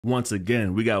once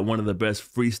again, we got one of the best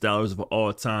freestylers of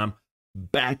all time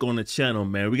back on the channel,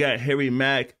 man. We got Harry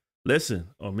Mack. Listen,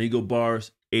 Omegle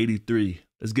bars 83.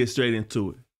 Let's get straight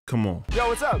into it. Come on. Yo,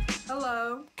 what's up?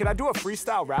 Hello. Can I do a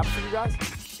freestyle rap for you guys?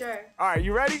 Sure. All right,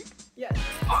 you ready? Yes.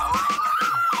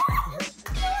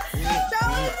 That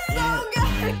was so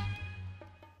good.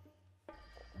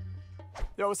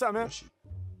 Yo, what's up, man?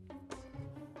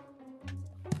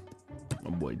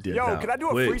 My boy did. Yo, can I do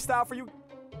a quick. freestyle for you?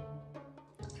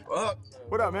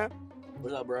 What up, man?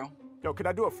 What's up, bro? Yo, can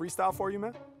I do a freestyle for you,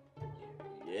 man?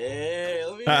 Yeah,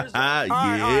 let me hear some. Yeah. All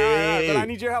right, but I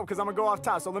need your help because I'm gonna go off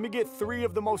top. So let me get 3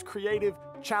 of the most creative,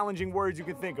 challenging words you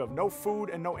can think of. No food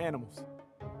and no animals.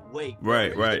 Wait.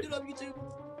 Right, bro, right. you do it on YouTube?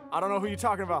 I don't know who you're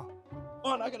talking about.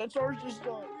 Oh, I gotta charge this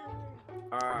stuff.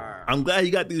 Alright. I'm glad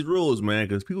you got these rules, man,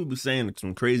 because people be saying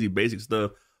some crazy basic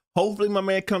stuff. Hopefully my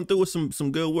man come through with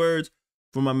some good words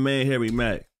from my man Harry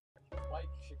Mack.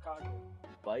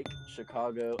 Bike,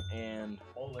 Chicago, and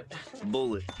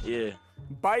Bullet. Yeah.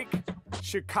 Bike,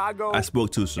 Chicago, I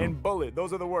spoke too soon. and bullet.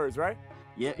 Those are the words, right?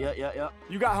 Yeah.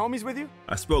 You got homies with you?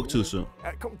 I spoke too soon.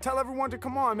 Tell everyone to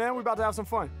come on, man. We're about to have some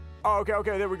fun. Oh,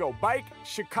 okay, there we go. Bike,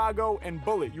 Chicago, and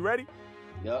bullet. You ready?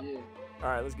 Yep. All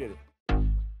right, let's get it. Yeah.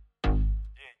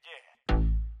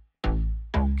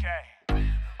 Okay.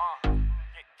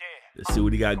 Let's see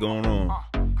what he got going on.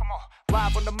 Come on.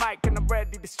 Live on the mic and I'm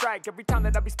ready to strike. Every time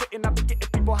that I be spitting, I be getting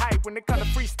people hype. When they cut the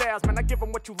freestyles, man, I give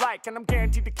them what you like. And I'm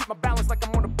guaranteed to keep my balance like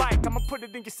I'm on a bike. I'ma put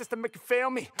it in your system, make you feel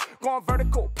me. Going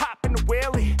vertical, pop in the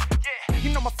wheelie. Yeah,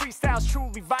 you know my freestyle's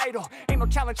truly vital. Ain't no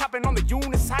challenge hopping on the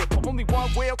unicycle. Only one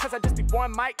wheel, cause I just need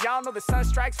one mic. Y'all know the sun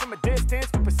strikes from a distance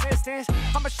with persistence.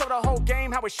 I'ma show the whole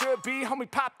game how it should be. Homie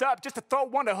popped up just to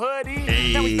throw on the hoodie.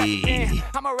 Hey. Now we back again.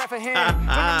 I'm a ref for him.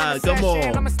 Come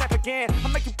on. I'ma snap again. I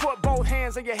make you put both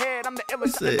hands on your head. I'm the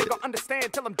illest. That's They it. gon'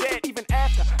 understand till I'm dead, even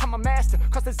after. I'm a master,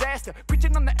 cause disaster.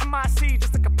 Preaching on the MIC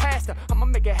just like a pastor. I'ma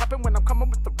make it happen when I'm coming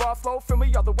with the raw flow. Feel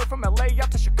me all the way from LA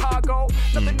out to Chicago.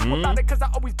 Nothing new about it, cause I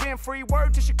always been free.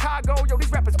 Word to Chicago. Yo,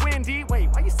 these rappers windy. Wait,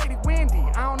 why you say they windy?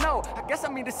 I don't know. I guess I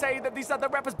mean to say that these other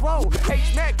rappers blow.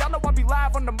 H-Mac, y'all know I be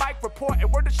live on the mic reporting.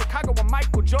 Word to Chicago with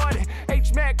Michael Jordan.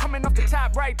 H-Mac coming off the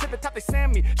top right to the top they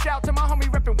send me. Shout out to my homie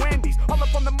reppin' Wendy's. All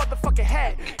up on the motherfucking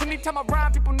hat. Anytime I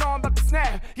rhyme, people know I'm about to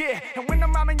snap. Yeah, and when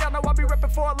I'm rhyming, y'all know I be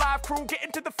reppin' for a live crew.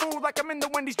 Getting to the food like I'm in the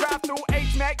Wendy's drive-thru.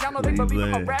 H-Mac, y'all know they believe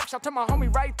in my rap. Shout to my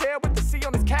homie right there with the C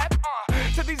on his cap.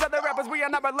 To these other rappers, we are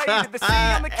not related. The C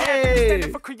on the cap is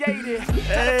standing for creative. Not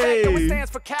a fact, though it stands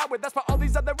for coward. That's why all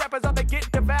these other rappers, all they get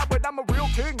devoured. I'm a real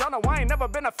king, y'all know I ain't never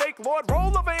been a fake lord.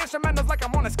 Roll over instrumentals like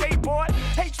I'm on a skateboard.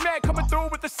 H-Mac coming through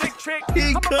with the sick trick.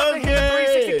 I'm about to hit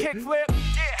the 360 kickflip.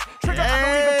 Yeah, trigger, I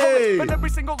don't even pull it. But every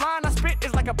single line I spit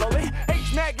is like a bullet.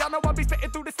 H-Mac, y'all know I be spitting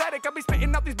through the static. I be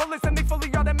spitting out these bullets and they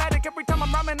fully automatic. Every time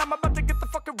I'm rhyming, I'm about to get the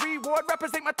fucking reward.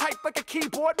 Rappers ain't my type like a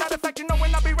keyboard. Matter of fact, you know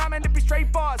when I be rhyming, it be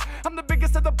straight bars. I'm the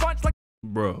biggest of the bunch like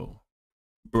Bro.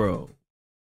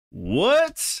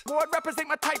 What? board. Rappers ain't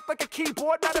my type like a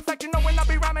keyboard. Matter of fact, you know when I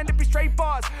be rhyming, it be straight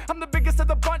bars. I'm the biggest of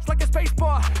the bunch like a space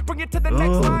bar. Bring it to the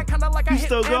next line, kinda like I he's hit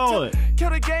still enter. going. Kill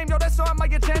the game, yo, that's on my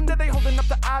agenda. They holding up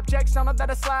the objects, y'all know that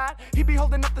I slide. He be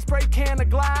holding up the spray can to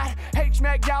glide.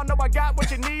 H-Mac, y'all know I got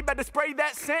what you need. Better spray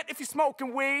that scent if you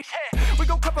smoking weed. We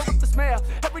gon' cover up the smell.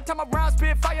 Every time I rhyme,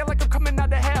 spit fire like I'm coming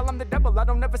out of hell. I'm the devil, I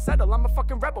don't never settle. I'm a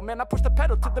fucking rebel, man. I push the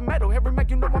pedal to the metal. Harry Mack,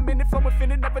 you know I'm in it, flowing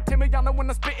finna, never timid. Y'all know when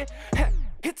I'm spitting.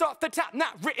 It's off the top,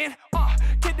 not written.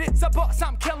 Kid, it's a boss,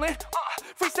 I'm killing.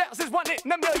 Freestyles is 1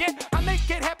 in a million. I make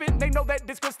it happen, they know that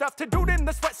this good stuff. To dude in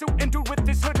the sweatsuit and dude with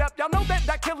this hood up. Y'all know that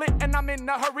I kill it and I'm in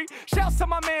a hurry. Shouts to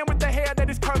my man with the hair that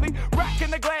is curly.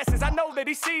 Rocking the glasses, I know that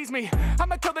he sees me.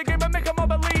 I'ma kill the game and make him all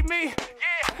believe me.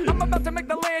 Yeah, I'm about to make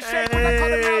the land shake. When I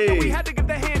call him out, we had to give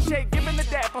the handshake. Giving the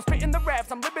dap, I'm spitting the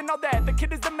raps, I'm living all that. The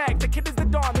kid is the Mac, the kid is the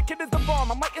Dawn, the kid is the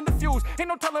bomb. I'm lighting the fuse. Ain't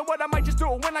no telling what I might just do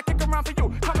when I kick around for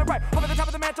you. Coming right over the top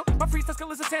of the mantle. My freestyle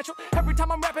skill is essential. Every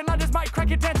time I'm rapping, I just might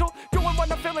crack it dental. Doing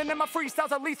what I'm feeling and my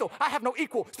freestyles are lethal. I have no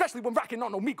equal, especially when rocking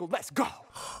on Omegle. Let's go.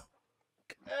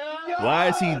 Why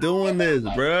is he doing this,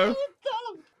 bro?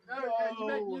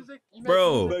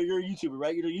 Bro. You're a YouTuber,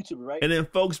 right? You're a YouTuber, right? And then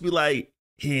folks be like,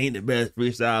 he ain't the best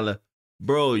freestyler.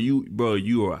 Bro,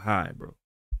 you are high, bro.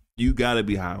 You gotta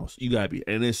be high. You gotta be,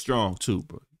 and it's strong too,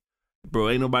 bro. Bro,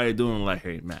 ain't nobody doing like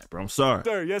Harry Mack, bro. I'm sorry.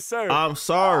 Sir, yes, sir. I'm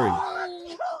sorry.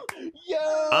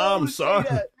 Yo, I'm sorry.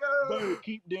 Bro,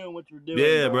 keep doing what you're doing.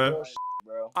 Yeah, bro.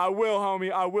 I will,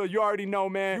 homie. I will. You already know,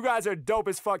 man. You guys are dope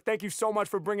as fuck. Thank you so much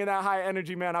for bringing that high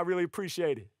energy, man. I really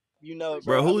appreciate it. You know it,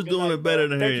 Bro, bro. Have a who's good doing night, it better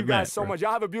than Thank Harry you Mack? guys so bro? much.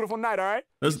 Y'all have a beautiful night, all right?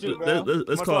 Let's You too, bro.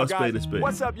 let's Much call a love, spade a guys. spade.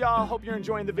 What's up, y'all? Hope you're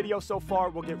enjoying the video so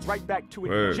far. We'll get right back to it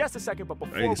Word. in just a second. But I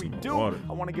before need we some do, water.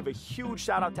 I want to give a huge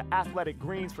shout out to Athletic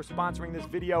Greens for sponsoring this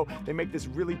video. They make this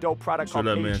really dope product Show called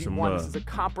that man some AG1. love. This is a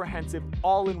comprehensive,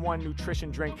 all-in-one nutrition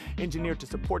drink engineered to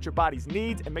support your body's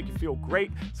needs and make you feel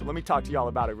great. So let me talk to y'all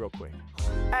about it real quick.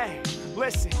 Hey,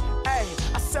 listen, hey,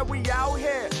 I said we out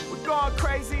here. We're going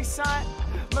crazy, son.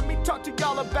 Let me talk to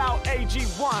y'all about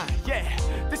AG1. Yeah,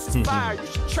 this is fire. You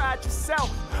should try it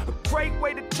yourself. A great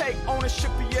way to take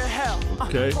ownership of your health.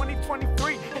 Okay.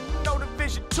 2023, and you know the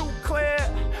vision too clear.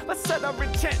 Let's set our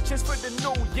intentions for the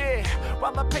new year.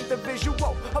 While I paint the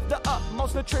visual of the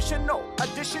utmost nutritional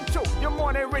addition to your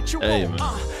morning ritual. Hey, man.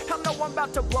 I know I'm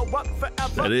about to blow up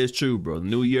forever. That is true, bro.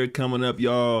 New Year coming up,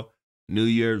 y'all. New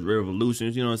Year's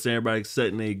revolutions. You know what I'm saying? Everybody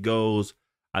setting their goals.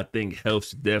 I think health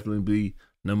should definitely be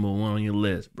 #1 on your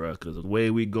list, bro. Because the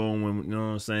way we going, when you know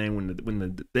what I'm saying, when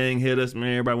the thing hit us,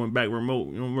 man, everybody went back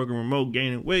remote. You know, working remote,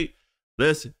 gaining weight.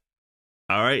 Listen,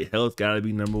 all right, health gotta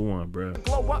be #1, bro.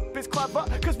 Glow up is clever,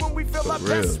 cause when we feel For our real.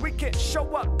 best, we can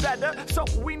show up better. So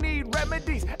we need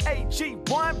remedies.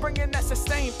 AG1 bringing that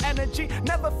sustained energy.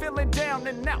 Never feeling down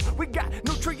and out. We got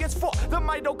nutrients for the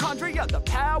mitochondria, the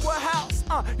powerhouse.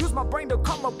 Use my brain to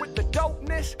come up with the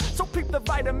dopeness. So peep the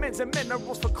vitamins and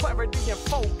minerals for clarity and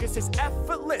focus. It's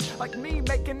effortless, like me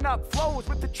making up flows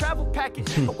with the travel packet.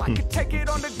 Oh, I can take it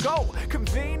on the go,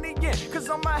 convenient. Cause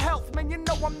on my health, man, you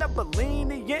know I'm never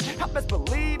lenient. I best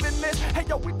believe in this. Hey,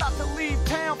 yo, we about to leave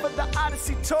town for the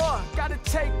Odyssey tour. Gotta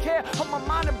take care of my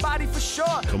mind and body for sure.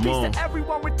 Come Peace on. to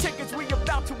everyone with tickets, we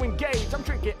about to engage. I'm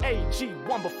drinking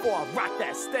AG1 before I rock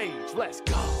that stage. Let's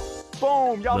go.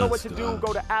 Boom, y'all know what Let's to go. do.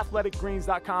 Go to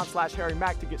athleticgreens.com/Harry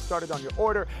Mack to get started on your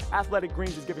order. Athletic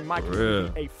Greens is giving my For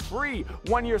community real. a free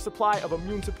 1-year supply of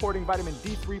immune-supporting vitamin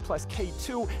D3 plus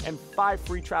K2 and 5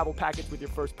 free travel packets with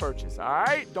your first purchase. All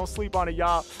right? Don't sleep on it,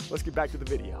 y'all. Let's get back to the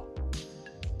video.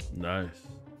 Nice.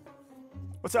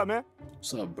 What's up, man?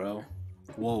 What's up, bro?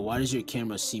 Whoa, why does your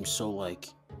camera seem so, like,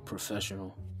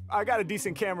 professional? I got a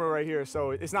decent camera right here, so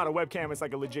it's not a webcam, it's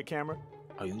like a legit camera.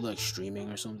 Are you, like, streaming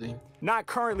or something? Not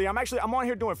currently. I'm on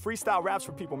here doing freestyle raps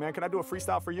for people, man. Can I do a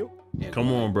freestyle for you? Yeah, Come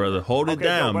go on, ahead. brother. Hold it Okay,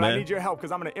 down, but I man. need your help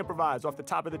because I'm gonna improvise off the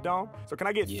top of the dome. So can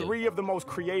I get Yeah. 3 of the most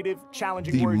creative,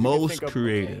 challenging The words you can most think of?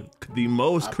 creative. The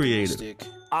most creative. Optimistic,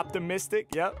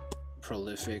 Optimistic, yep.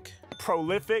 prolific,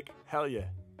 Prolific, hell yeah.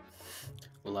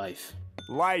 life.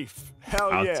 Life,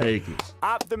 hell I'll yeah. take it.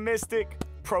 Optimistic,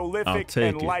 prolific,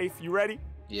 take and it. life. You ready?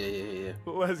 Yeah, yeah, yeah.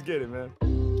 Let's get it, man.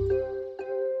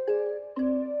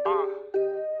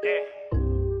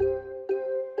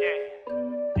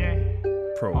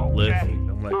 Prolific. Okay.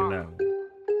 I'm liking that one.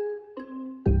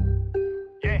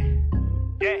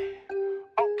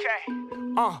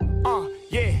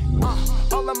 Yeah.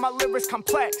 All of my lyrics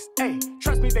complex, ayy.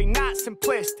 Trust me, they not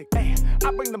simplistic, ayy.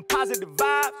 I bring them positive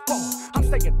vibes, whoa. I'm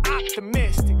staying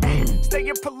optimistic, ayy.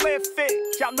 Staying prolific,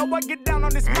 y'all know I get down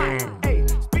on this mic, ayy.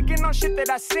 Speaking on shit that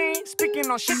I seen, speaking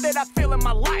on shit that I feel in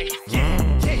my life, yeah.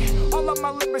 All of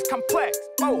my lyrics complex,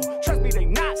 whoa. Trust me, they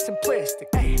not simplistic,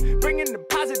 ayy. Bringing the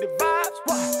positive vibes,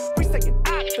 whoa. We staying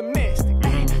optimistic,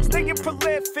 ayy. Staying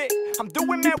prolific, I'm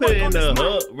doing that Put work it in on the this mic.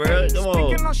 hook, bro. Come on.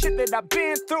 Speaking on shit that I've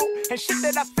been through and shit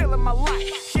that I feel in my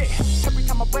life. Yeah, every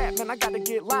time I rap, man, I gotta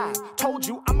get live. Told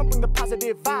you I'ma bring the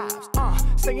positive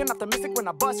vibes. Staying optimistic when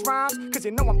I bust rhymes, cause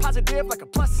you know I'm positive like a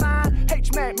plus sign.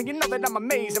 H-Mac, man, you know that I'm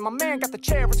amazing. My man got the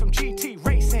cherries from GT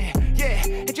Racing. Yeah,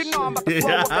 and you know I'm about to blow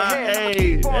up the head. I'ma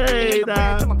keep on Hey, bringing the band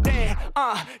nah. till I'm dead.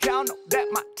 Y'all know that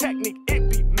my technique, it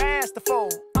be masterful.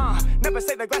 Never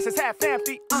say the glass is half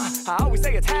empty. I always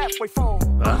say it's halfway full.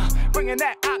 Bringing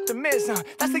that optimism,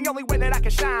 that's the only way that I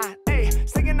can shine. Hey,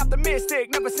 staying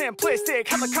optimistic, never simplistic.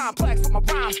 Hella complex with my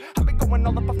rhymes. I've been going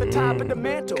all up off the top of the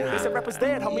mantle. They said rappers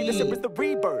dead, homie. This is the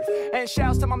rebirth. And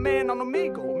shouts to my man on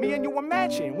Omegle. Me and you are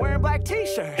matching, wearing black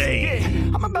t-shirts. Yeah,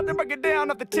 I'm about to break it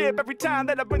down off the tip every time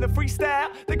that I bring the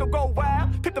freestyle. They gon' go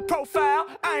wild, pick the profile.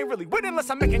 I ain't really with it unless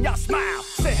I'm making y'all smile.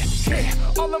 Yeah,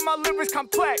 all of my lyrics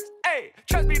complex. Hey,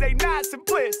 trust me, they not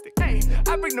simplistic. Hey,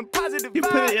 I bring them positive You vibes.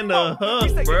 put it in the hook, we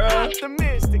staying bruh.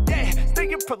 optimistic. Yeah,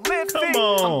 staying prolific. Come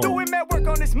on. I'm doing that work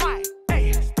on this mic.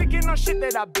 Hey, speaking on shit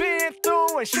that I've been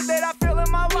through and shit that I feel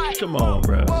in my life. Come on,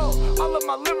 bruh. Whoa, all of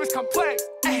my lyrics complex.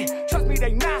 Hey, trust me,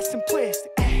 they not simplistic.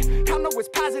 Hey, I know it's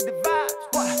positive vibes.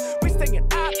 What? We staying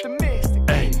optimistic.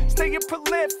 Hey, staying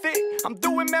prolific. I'm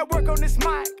doing that work on this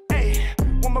mic. Hey,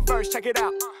 one more verse, check it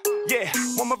out. Yeah,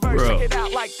 one more verse, Bro. check it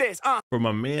out like this. For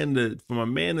my man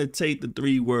to take the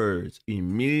 3 words,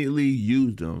 immediately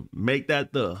use them, make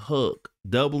that the hook,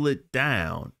 double it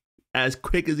down as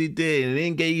quick as he did, and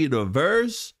then gave you the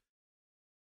verse.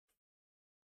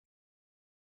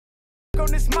 On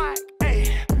this mic,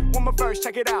 hey, one more verse,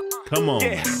 check it out. Come on.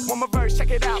 Yeah, one more verse, check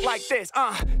it out like this.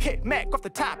 Hit Mac off the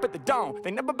top of the dome.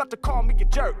 They never about to call me a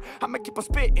jerk. I'ma keep on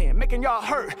spitting, making y'all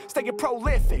hurt. Staying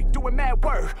prolific, doing mad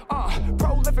work.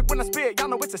 Prolific when I spit, y'all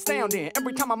know it's astounding.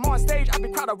 Every time I'm on stage, I be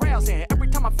crowd arousing. Every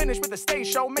time I finish with a stage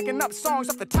show, making up songs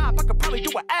off the top, I could probably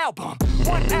do an album.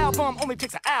 One album only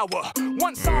takes an hour.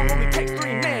 One song only takes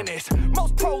 3 minutes.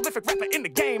 Most prolific rapper in the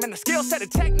game, and the skill set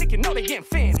and technique, you know they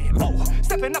infinite. Oh,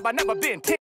 stepping up, I never been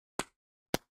 10.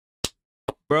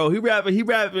 Bro, he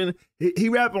rapping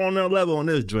on another level on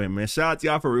this joint, man. Shout out to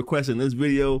y'all for requesting this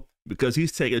video because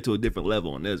he's taking it to a different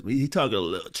level on this. He talking a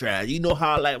little trash. You know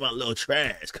how I like my little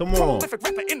trash. Come on. Prolific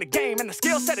rapper in the game, and the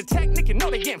skill set and technique, you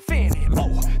know they infinite.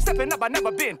 Oh, stepping up, I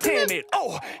never been timid.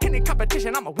 Oh, any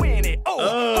competition, I'ma win it.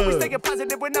 Oh, always staying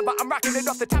positive whenever I'm rocking it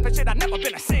off the top of shit. I never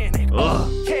been a cynic. Oh,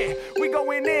 yeah, we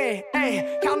going in.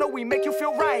 Hey, y'all know we make you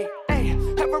feel right. Hey,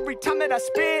 every time that I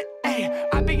spit, hey,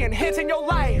 I be enhancing your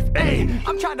life. Hey,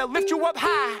 I'm trying to lift you up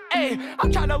high. Hey,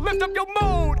 I'm trying to lift up your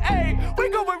mood. Hey, we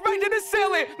going right to the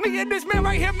ceiling. Me and this man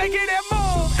right here making that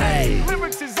move. Hey,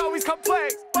 lyrics is always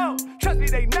complex. Whoa, trust me,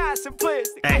 they not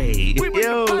simplistic. Hey, we with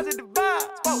yo. the positive vibes.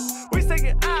 Whoa, we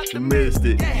staying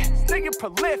optimistic. Yeah, staying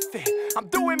prolific. I'm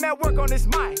doing that work on this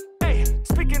mic. Hey,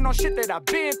 speaking on shit that I've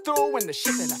been through and the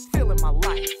shit that I feel in my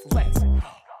life. Let's go.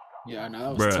 Yeah,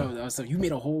 no, that was tough. That was tough. You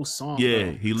made a whole song. Yeah,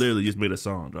 bro. he literally just made a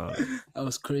song, dog. That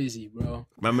was crazy, bro.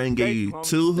 My man gave you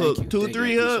 2 hooks,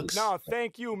 3 hooks. No,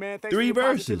 thank you, man. Thanks 3 for your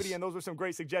verses. positivity, and those were some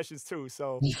great suggestions too.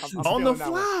 So I'm On the feeling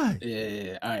that one. fly.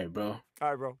 Yeah. All right, bro. All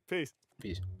right, bro. Peace.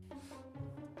 Peace.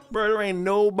 Bro, there ain't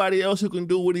nobody else who can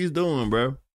do what he's doing,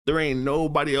 bro. There ain't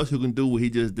nobody else who can do what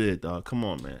he just did, dog. Come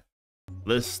on, man.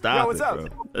 Let's stop Yo, what's it, up? bro.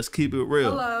 Let's keep it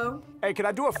real. Hello. Hey, can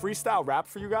I do a freestyle rap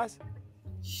for you guys?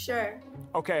 Sure.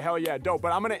 Okay, hell yeah, dope.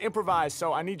 But I'm gonna improvise,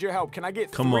 so I need your help. Can I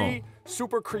get Come 3 on.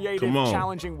 super creative, Come on.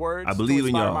 challenging words? I believe to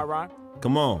in inspire y'all. my rhyme?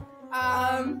 Come on.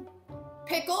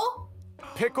 Pickle.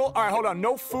 Pickle. All right, hold on.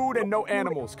 No food and no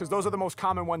animals, because those are the most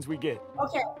common ones we get.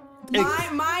 Okay. Hey,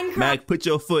 Minecraft. Mac, put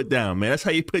your foot down, man. That's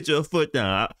how you put your foot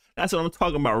down. That's what I'm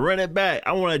talking about. Run it back.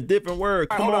 I want a different word.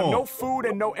 All right, Come hold on. No food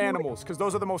and no animals, because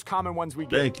those are the most common ones we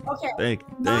get. Thank you. Okay. Thank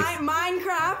you. Thank you.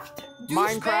 Minecraft.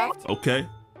 Minecraft. Okay.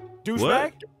 Douchebag.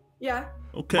 What? Yeah.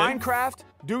 Okay. Minecraft.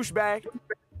 Douchebag.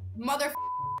 Mother.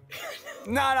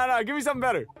 No. Give me something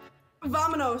better.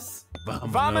 Vamonos.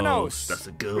 Vamonos. That's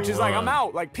a good Which is like I'm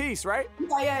out, like peace, right?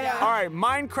 Yeah. All right,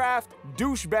 Minecraft,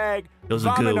 douchebag, Those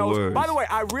are good Vamonos. words. By the way,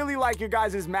 I really like your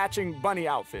guys' matching bunny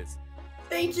outfits.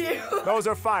 Thank you. Those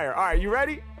are fire. All right, you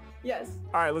ready? Yes.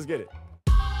 All right, let's get it.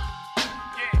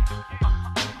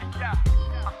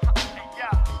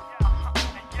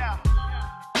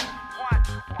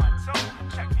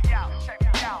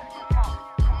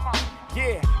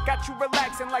 Yeah, got you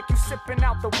relaxing like you sipping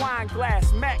out the wine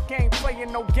glass. Mac ain't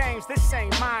playing no games, this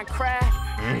ain't Minecraft.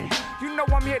 You know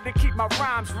I'm here to keep my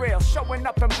rhymes real, showing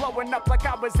up and blowing up like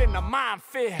I was in a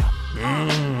minefield.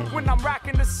 When I'm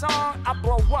rocking the song, I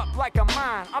blow up like a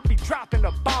mine. I be dropping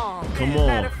a bomb. Come on.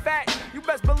 Matter of fact, you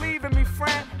best believe in me,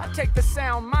 friend. I take the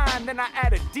sound mine, then I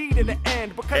add a D to the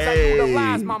end because I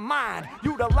utilize my mind,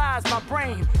 utilize my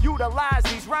brain, utilize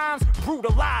these rhymes,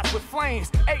 brutalize with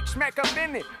flames. H-Mac up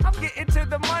in it, I'm getting to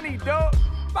the money, dog.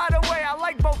 By the way, I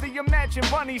like both of your matching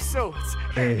bunny suits.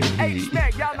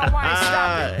 H-Mac, y'all know I ain't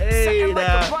stopping. Setting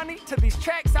like a bunny to these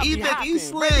tracks, I'll be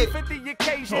hopping. Ready for the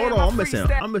occasion. Hold on,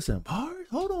 my I'm missing part.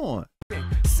 Hold on.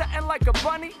 Something like a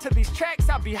bunny to these tracks,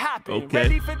 I'll be hopping. Okay.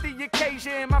 Ready for the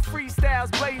occasion, my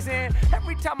freestyle's blazing.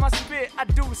 Every time I spit, I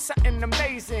do something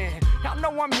amazing. Y'all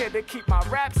know I'm here to keep my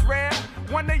raps rare.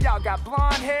 One of y'all got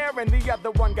blonde hair and the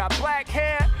other one got black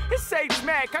hair. It's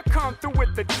H-Mac, I come through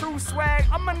with the true swag.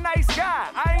 I'm a nice guy,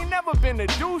 I ain't never been a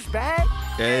douchebag.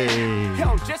 Hey.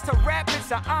 Yo, just to rap,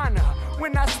 it's an honor.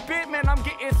 When I spit, man, I'm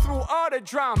getting through all the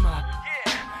drama.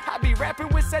 Yeah. I be rapping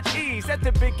with such ease. At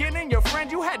the beginning, your friend,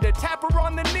 you had to tap her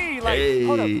on the knee. Like,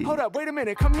 hold up, wait a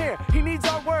minute, come here. He needs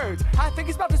our words. I think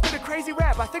he's about to spit a crazy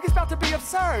rap. I think it's about to be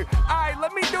absurd. Alright,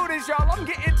 let me do this, y'all. I'm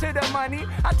getting to the money.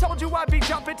 I told you I'd be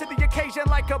jumping to the occasion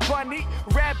like a bunny.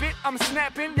 Rabbit, I'm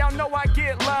snapping. Y'all know I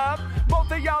get love.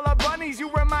 Both of y'all are bunnies.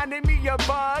 You reminded me of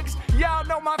bugs. Y'all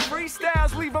know my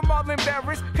freestyles leave them all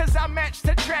embarrassed. Cause I match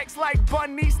the tracks like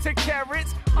bunnies to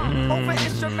carrots. Over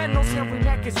instrumentals, every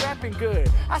Mac is rapping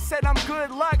good. I said I'm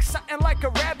good luck, something like a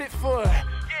rabbit foot.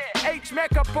 Yeah,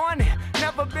 H-Mac up on it,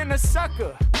 never been a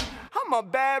sucker. I'm a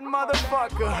bad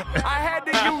motherfucker. I had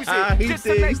to use it just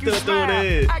to make you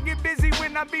smile. I get busy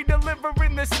when I be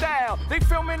delivering the style. They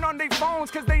filming on their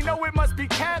phones cause they know it must be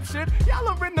captured. Y'all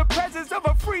are in the presence of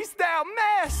a freestyle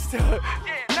master.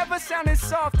 Yeah, never never sounded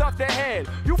soft off the head.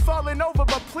 You falling over,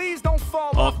 but please don't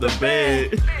fall Off the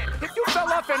bed. If you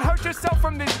fell off and hurt yourself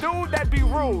from this dude, that'd be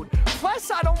rude.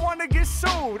 Plus, I don't want to get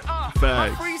sued. My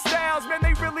Facts. freestyles, man,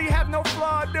 they really have no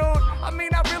flaw, dude. I mean,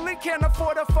 I really can't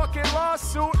afford a fucking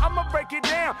lawsuit. I'ma break it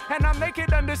down and I make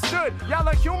it understood. Y'all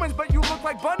are humans, but you look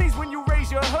like bunnies when you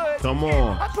raise your hood. Come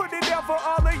on. I put it down for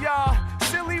all of y'all.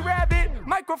 Silly rabbit,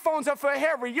 microphones are for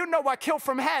Harry. You know I kill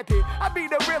from habit. I be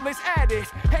the realest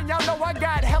addict. And y'all know I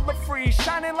got hella free,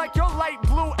 shining like your light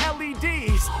blue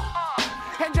LEDs.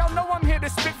 And y'all know I'm here to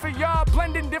spit for y'all,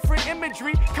 blending different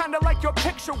imagery, kinda like your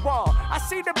picture wall. I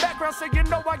see the background, so you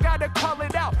know I gotta call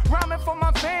it out. Rhyming for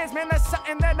my fans, man, that's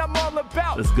something that I'm all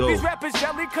about. Let's go. These rappers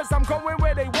jelly, cause I'm going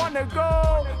where they wanna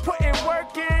go. Putting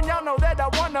work in, y'all know that I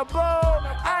wanna blow.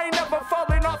 I ain't never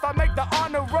falling off, I make the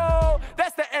honor roll.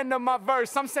 That's the end of my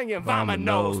verse, I'm singing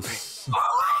Vamonos.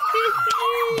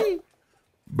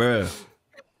 Bruh,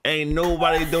 ain't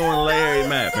nobody doing Larry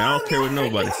Mack, man. I don't care what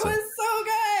nobody That say. was so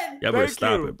good. Y'all better Thank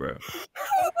stop you. it, bro.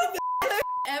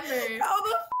 Ever. How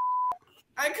the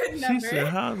I could She never. said,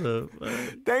 how the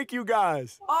fuck? Thank you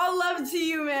guys. All love to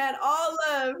you, man. All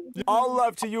love. All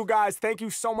love to you guys. Thank you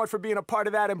so much for being a part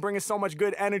of that and bringing so much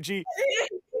good energy. Thank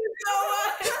you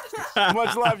so much.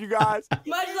 Much love, you guys.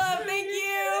 Much love. Thank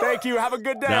you. Thank you. Have a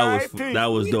good day. all right? Peace. That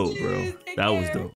was dope, bro. Take That was care. dope.